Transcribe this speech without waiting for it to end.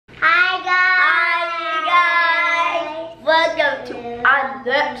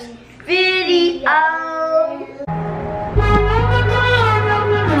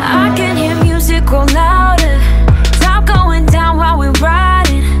grow louder. Top going down while we're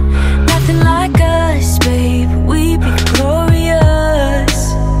riding. Nothing like us, babe. We be glorious.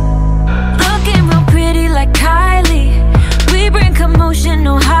 Looking real pretty like Kylie. We bring commotion,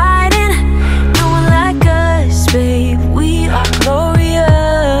 no hiding. No one like us, babe. We are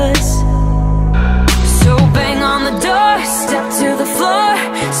glorious. So bang on the door, step to the floor.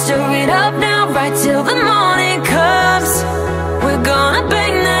 Stir it up now, right till the morning comes. We're gonna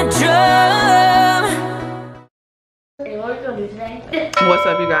bang that drum. Hey, what are we gonna do today? What's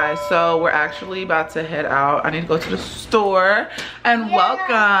up, you guys? So we're actually about to head out. I need to go to the store. And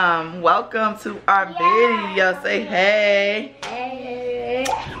welcome to our video. Say hey.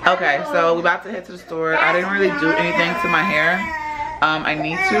 Okay, so we're about to head to the store. I didn't really do anything to my hair. I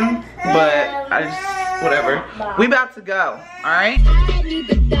need to, but I just, whatever. We about to go, all right?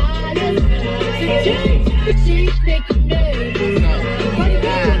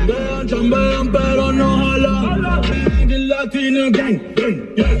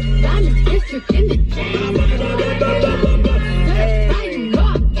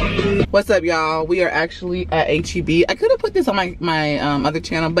 What's up, y'all? We are actually at HEB. I could have put this on my other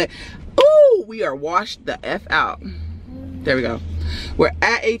channel, but ooh, we are washed the F out. There we go. We're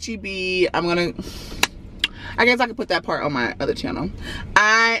at HEB. I guess I could put that part on my other channel.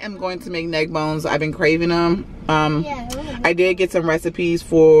 I am going to make neck bones. I've been craving them. I did get some recipes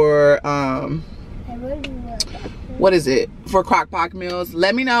for what is it, for crock pot meals.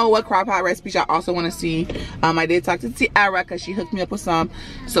 Let me know what crock pot recipes y'all also want to see. I did talk to Tiara because she hooked me up with some,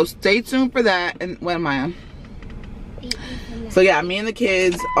 so stay tuned for that. And what am I on? So yeah, me and the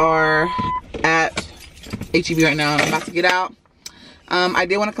kids are at HEB right now. I'm about to get out. I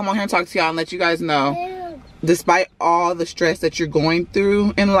did want to come on here and talk to y'all and let you guys know, despite all the stress that you're going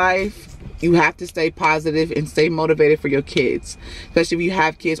through in life, you have to stay positive and stay motivated for your kids, especially if you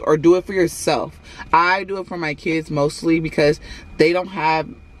have kids, or do it for yourself. I do it for my kids mostly because they don't have,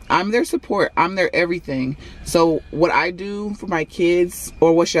 I'm their support, I'm their everything. So what I do for my kids,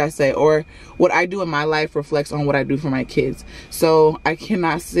 or what should I say, or what I do in my life reflects on what I do for my kids. So I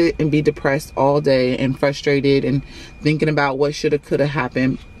cannot sit and be depressed all day and frustrated and thinking about what shoulda coulda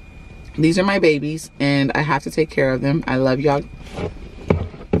happened. These are my babies and I have to take care of them. I love y'all.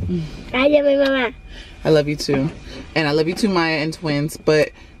 I love my mama. I love you too. And I love you too, Maya and twins.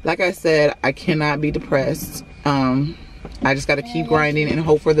 But like I said, I cannot be depressed. I just got to keep grinding and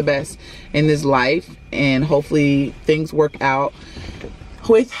hope for the best in this life. And hopefully things work out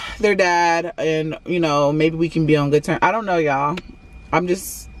with their dad. And, you know, maybe we can be on good terms. I don't know, y'all. I'm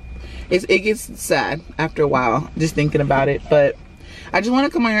just, it gets sad after a while just thinking about it. But I just want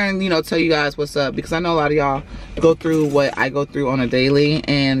to come on here and, you know, tell you guys what's up, because I know a lot of y'all go through what I go through on a daily.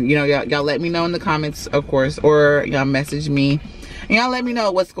 And, you know, y'all let me know in the comments, of course, or y'all message me and y'all let me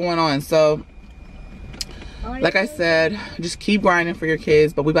know what's going on. So like I said, just keep grinding for your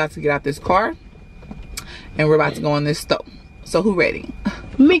kids. But we about to get out this car and we're about to go in this stove. So who ready?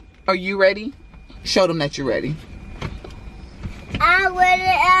 Me. Are you ready? Show them that you're ready. I'm ready.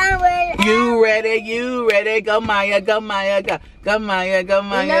 You ready? You ready? Go Maya, go Maya, go Maya, go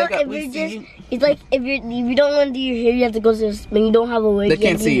Maya. You know, it's like if you don't want to do your hair, you have to go to this when you don't have a wig. They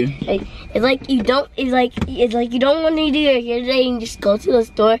can't see you. Like, it's like you don't want to do your hair today and just go to the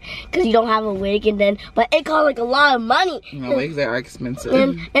store because you don't have a wig, and then but it costs like a lot of money. You know, wigs are expensive.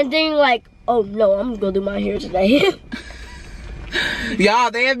 And then you're like, oh no, I'm gonna go do my hair today. Y'all,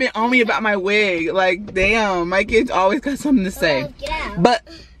 they have been on me about my wig. Like, damn, my kids always got something to say. But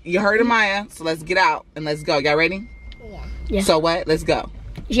you heard Amayah, so let's get out and let's go. Y'all ready? Yeah. So what? Let's go.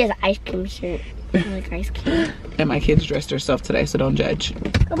 She has an ice cream shirt. I like ice cream. And my kids dressed herself today, so don't judge.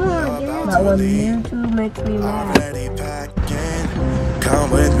 Come on, get it. That one YouTube makes me mad.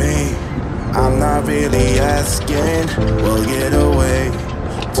 Come with me. I'm not really asking. We'll get away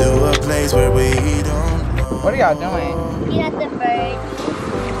to a place where we don't. What are y'all doing? Get at the bird.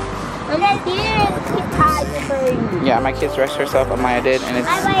 Look at here. He tied the bird. Yeah, my kids dressed herself. Amayah did, and I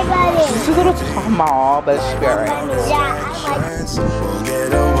it's a little small, but she'll be alright. Yeah, I like it. We'll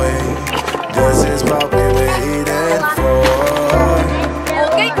get away. This is what we waited for.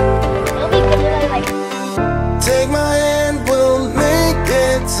 Take my hand, we'll make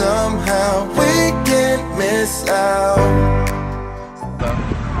it somehow. We can't miss out.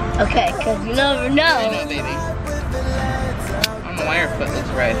 Okay, because you never know. I know, baby. I don't know why your foot looks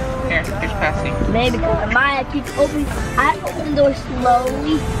red. Here, here's passing. Maybe because Amayah keeps opening. I open the door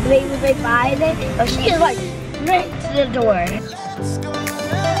slowly. The baby's right by it. But she is like right to the door.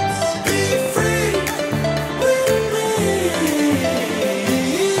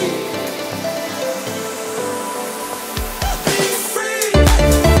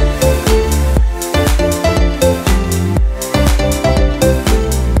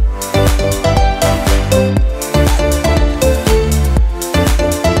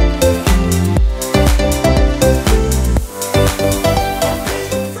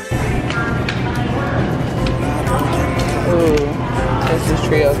 This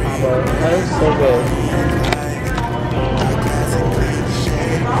trio combo. That is so good.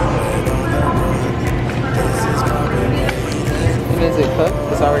 And is it cooked?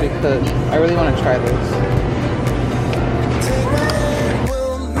 It's already cooked. I really want to try this.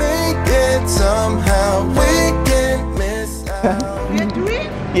 Somehow we can miss out.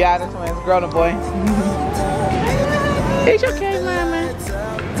 Yeah, this one is girl and boy. It's okay, mama.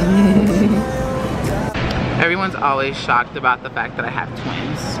 Everyone's always shocked about the fact that I have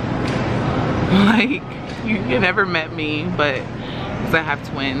twins. Like, you never met me, but because I have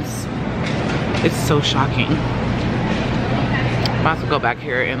twins, it's so shocking. I'm about to go back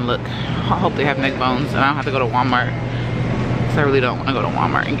here and look. I hope they have neck bones and I don't have to go to Walmart. I really don't want to go to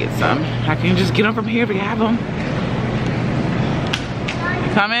Walmart and get some. I can just get them from here if we have them.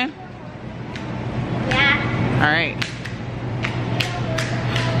 Coming? Yeah. All right.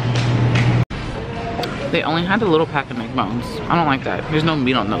 They only had a little pack of neck bones. I don't like that. There's no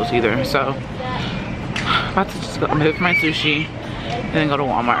meat on those either. So, I'm about to just go make my sushi and then go to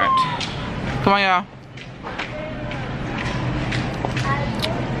Walmart. Come on, y'all.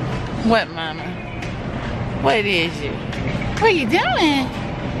 What, mama? What is it? What are you doing?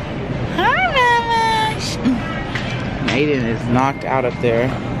 Hi, mama. Ayden is knocked out up there.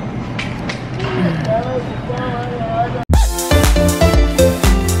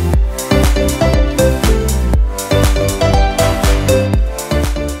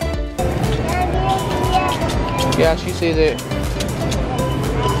 Yeah, she sees it.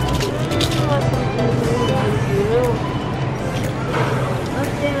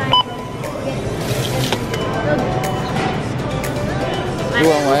 You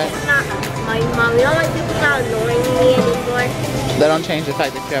want what? My mom, you don't like people not annoying me anymore. That don't change the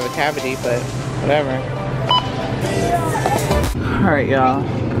fact that you have a cavity, but whatever. Alright, y'all.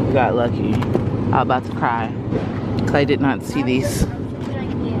 We got lucky. I'm about to cry. Because I did not see these.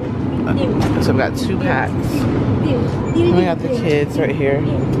 So we got 2 packs. We got the kids right here.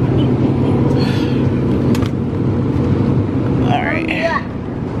 Alright.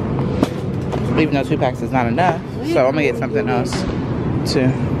 Even though 2 packs is not enough, so I'm gonna get something else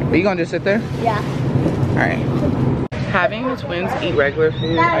too. Are you gonna just sit there? Yeah. Alright. Having the twins eat regular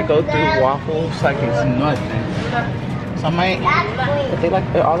food, I go through waffles like it's nothing. So I might, but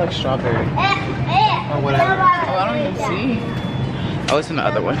they're all like strawberry or whatever. Oh, I don't even see. Oh, it's in the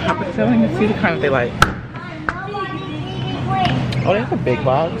other one. I don't even see the kind that they like. Oh, they have a big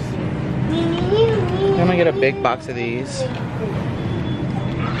box. I'm gonna get a big box of these.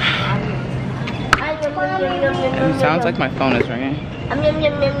 And it sounds like my phone is ringing.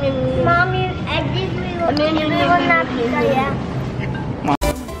 Mommy, I just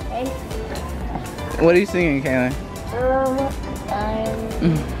What are you singing, Kailyn?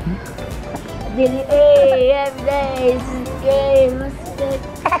 every day is a game.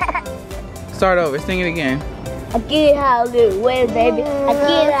 Start over, sing it again. I get how to win, baby. I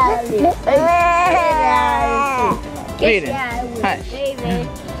get how to win. Ayden, hush.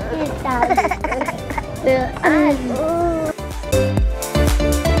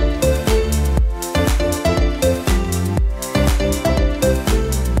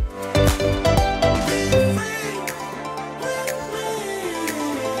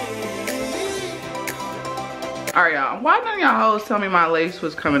 Alright, y'all. Why none of y'all hoes tell me my lace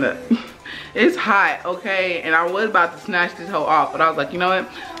was coming up? It's hot, okay? And I was about to snatch this hoe off, but I was like, you know what?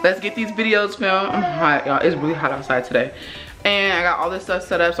 Let's get these videos filmed. I'm hot, y'all. It's really hot outside today. And I got all this stuff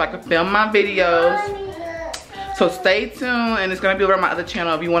set up so I can film my videos. So stay tuned, and it's gonna be over on my other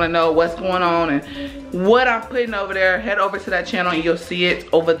channel. If you wanna know what's going on and what I'm putting over there, head over to that channel and you'll see it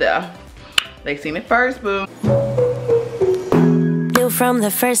over there. They seen it first, boo. Knew from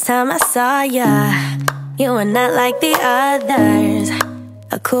the first time I saw ya, you were not like the others.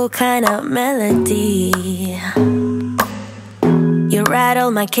 A cool kind of melody. You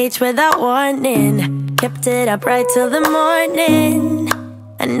rattled my cage without warning, kept it up right till the morning.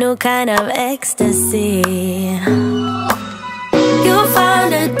 A new kind of ecstasy. You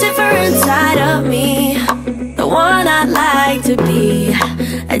found a different side of me, the one I'd like to be.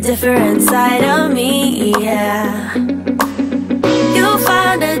 A different side of me, yeah. You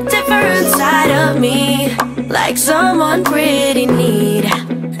found a different side of me, like someone pretty need.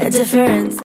 A different